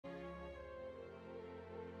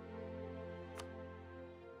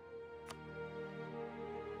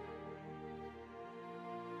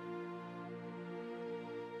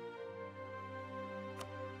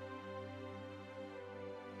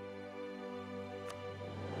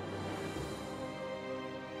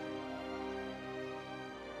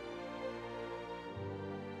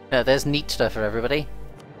There's Nietzsche for everybody.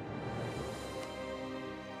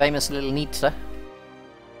 Famous little Nietzsche. I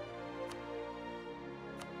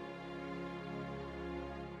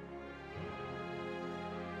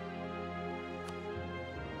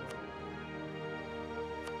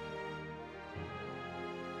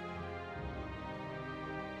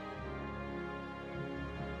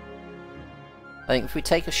think if we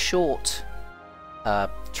take a short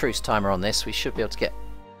truce timer on this, we should be able to get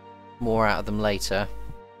more out of them later.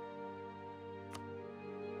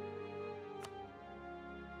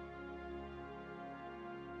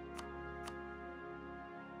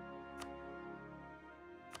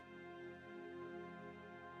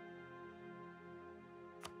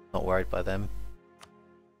 Not worried by them.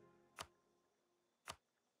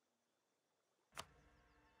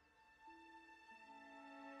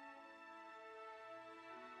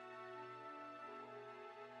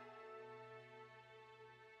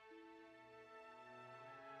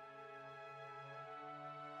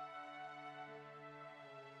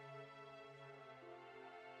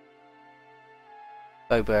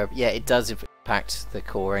 Boba, yeah, it does impact the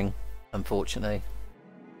coring, unfortunately.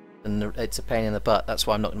 And it's a pain in the butt, that's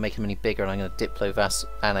why I'm not going to make them any bigger, and I'm going to Diplo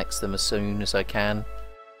annex them as soon as I can.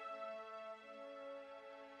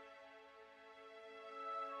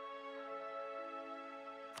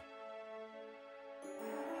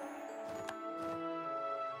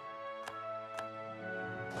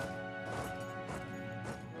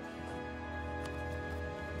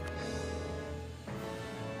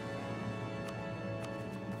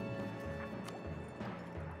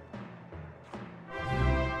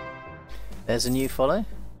 There's a new follow.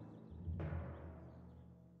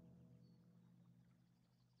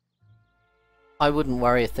 I wouldn't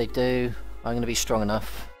worry if they do. I'm going to be strong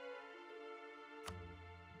enough.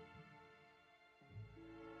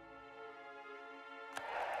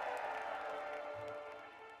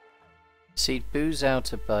 See, booze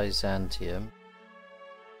out of Byzantium.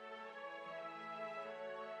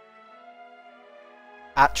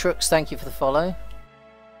 Atrux, thank you for the follow.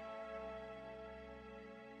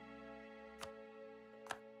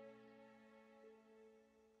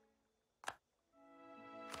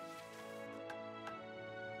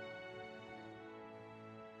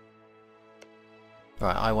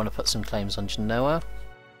 Right, I want to put some claims on Genoa.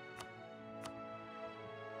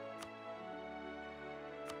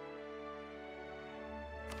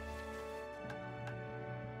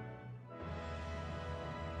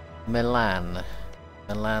 Milan.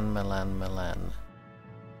 Milan.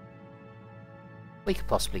 We could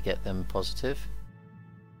possibly get them positive.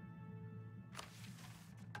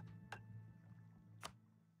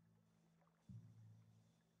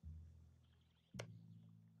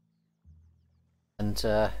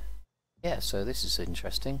 And yeah, so this is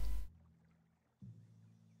interesting.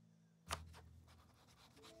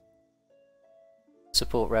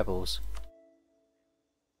 Support rebels.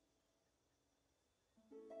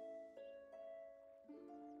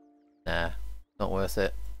 Nah, not worth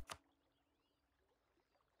it.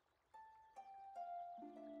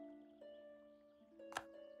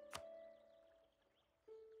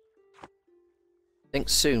 I think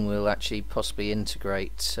soon we'll actually possibly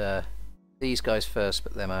integrate these guys first,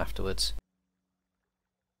 but them afterwards.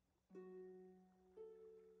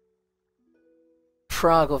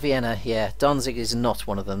 Prague or Vienna, yeah. Danzig is not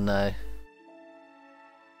one of them, no.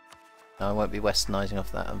 No, I won't be westernising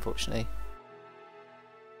off that, unfortunately.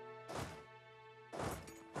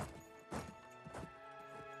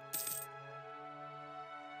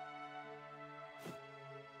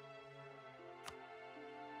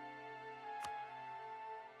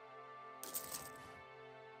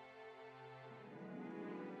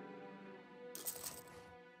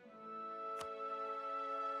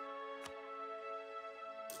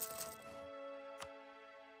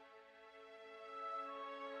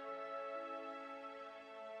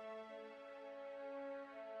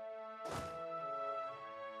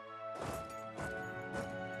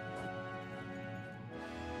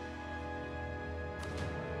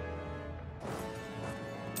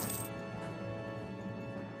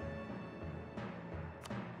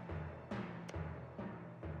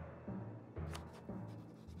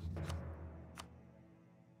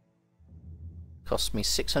 Cost me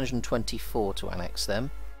 624 to annex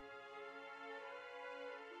them.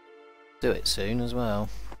 Do it soon as well.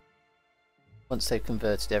 Once they've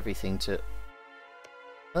converted everything to...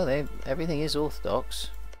 Well, everything is Orthodox.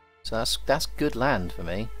 So that's good land for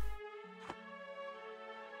me.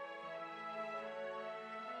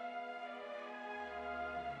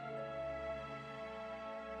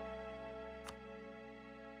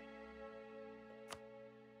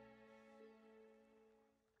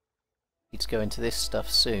 to go into this stuff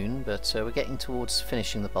soon, but we're getting towards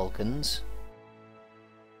finishing the Balkans.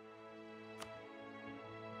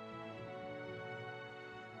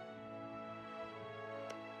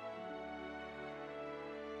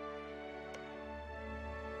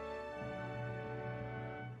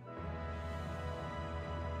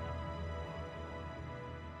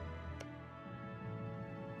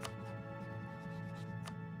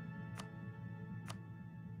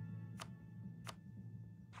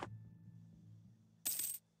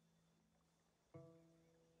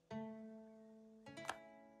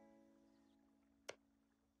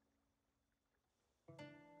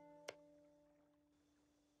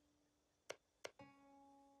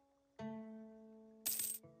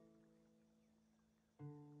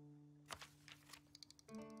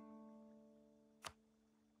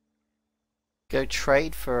 Go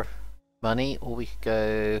trade for money, or we could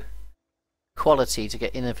go quality to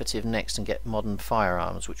get innovative next and get modern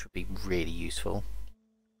firearms, which would be really useful.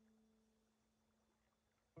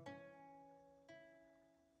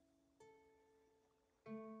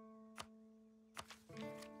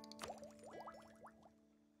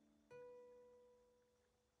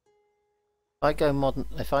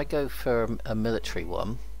 If I go for a military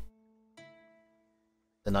one,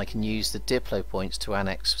 then I can use the Diplo points to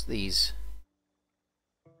annex these.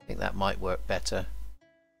 I think that might work better.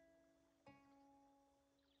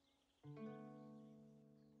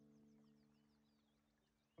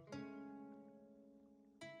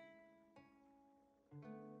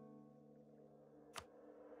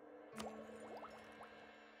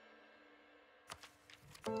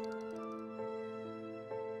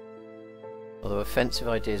 Although offensive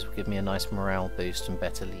ideas will give me a nice morale boost and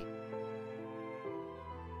better lead.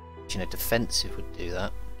 You know, defensive would do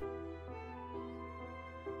that.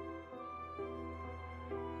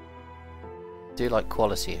 I do like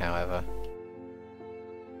quality, however.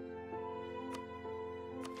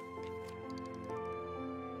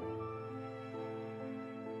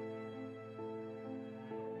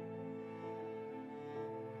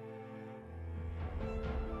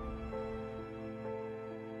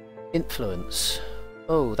 Influence.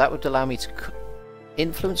 Oh, that would allow me to...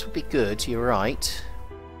 Influence would be good, you're right.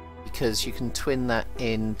 Because you can twin that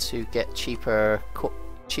in to get cheaper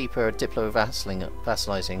Diplo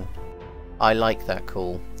vassalizing. I like that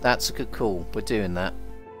call. That's a good call. We're doing that.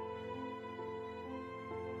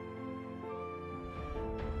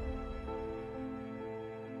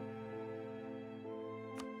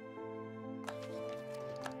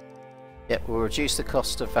 Yep, we'll reduce the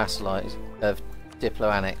cost of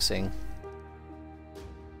Diplo annexing.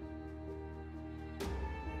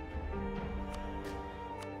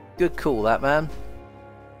 Good call, that man.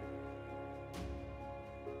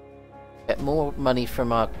 Get more money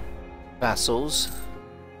from our vassals.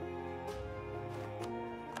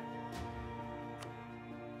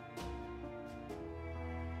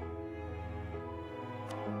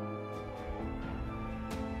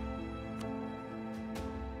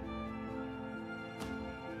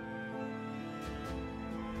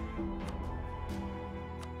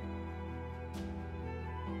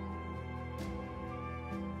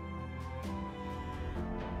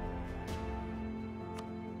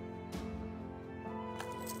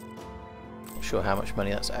 Sure how much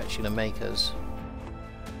money that's actually going to make us.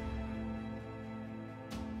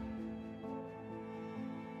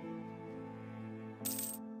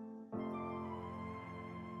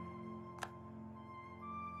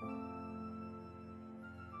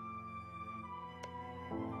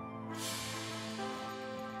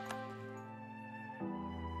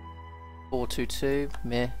 $422,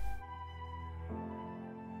 meh.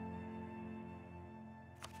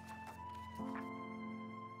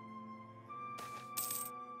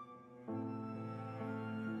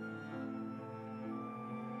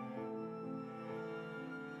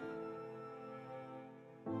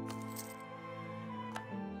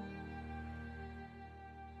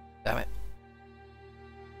 Damn it.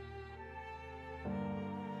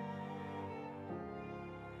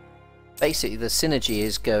 Basically the synergy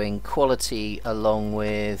is going quality along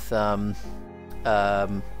with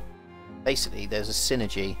basically there's a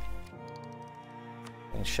synergy.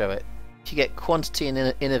 I can show it. If you get quantity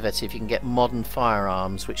and innovative, you can get modern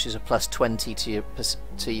firearms, which is a plus 20 to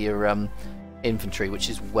your infantry,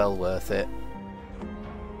 which is well worth it.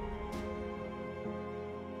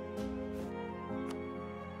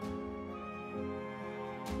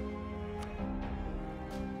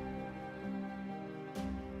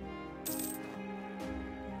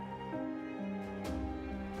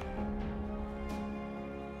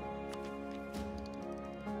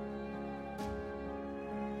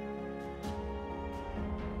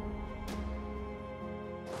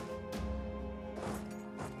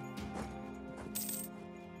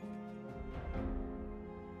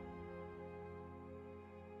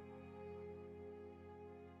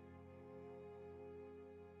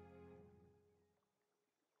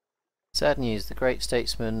 Sad news, the great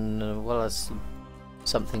statesman, as well as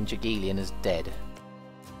something Jagelian, is dead.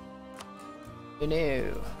 Who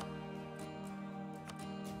knew?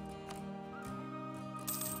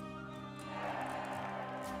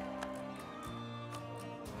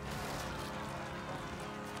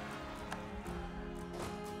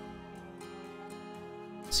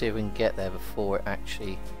 See if we can get there before it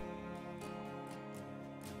actually...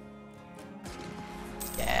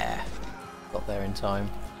 Yeah! Got there in time.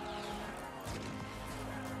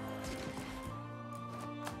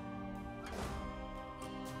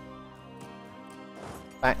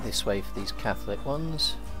 Back this way for these Catholic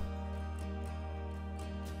ones.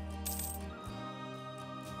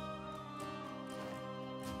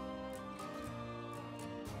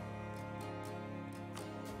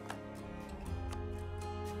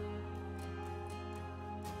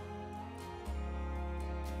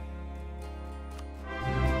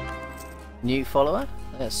 New follower.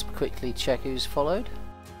 Let's quickly check who's followed.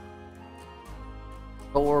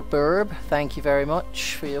 Or Burb, thank you very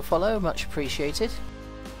much for your follow, much appreciated.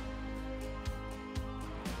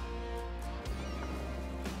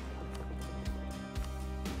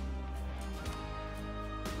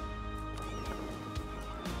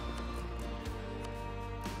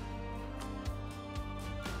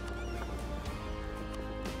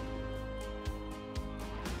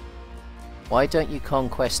 Why don't you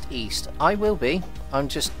conquest east? I will be. I'm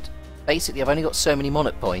just... Basically, I've only got so many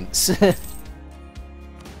monarch points.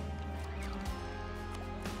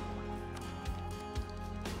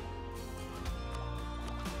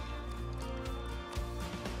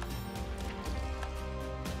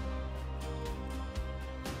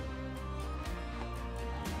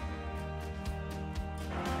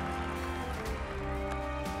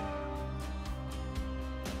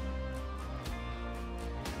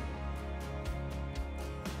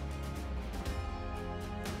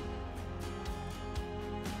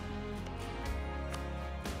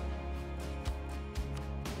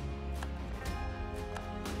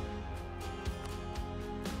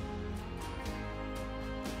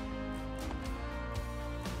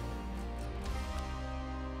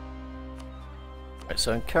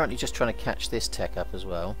 So I'm currently just trying to catch this tech up as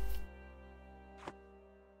well.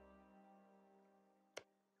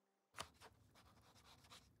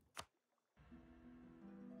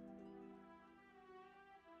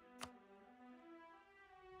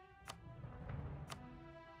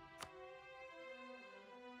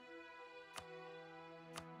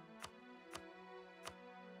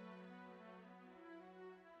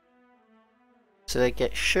 So they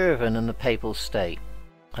get Shervan and the Papal State,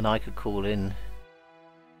 and I could call in.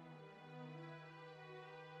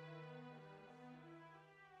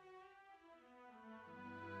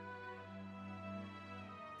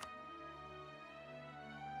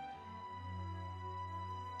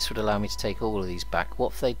 This would allow me to take all of these back.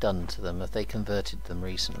 What have they done to them? Have they converted them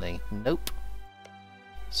recently? Nope.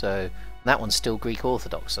 So that one's still Greek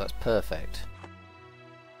Orthodox, so that's perfect.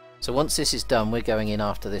 So once this is done, we're going in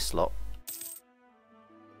after this lot.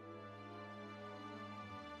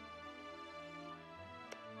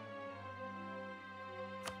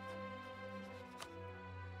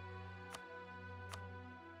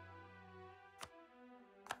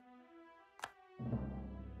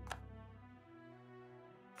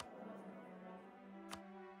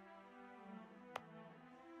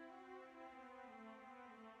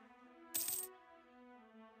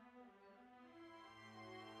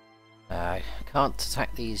 I can't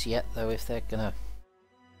attack these yet, though, if they're gonna...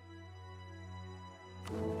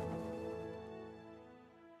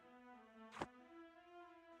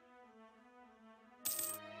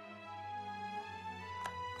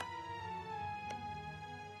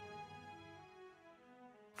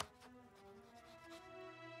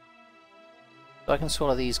 So I can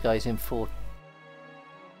swallow these guys in for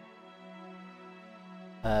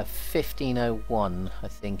 1501, I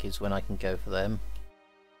think, is when I can go for them.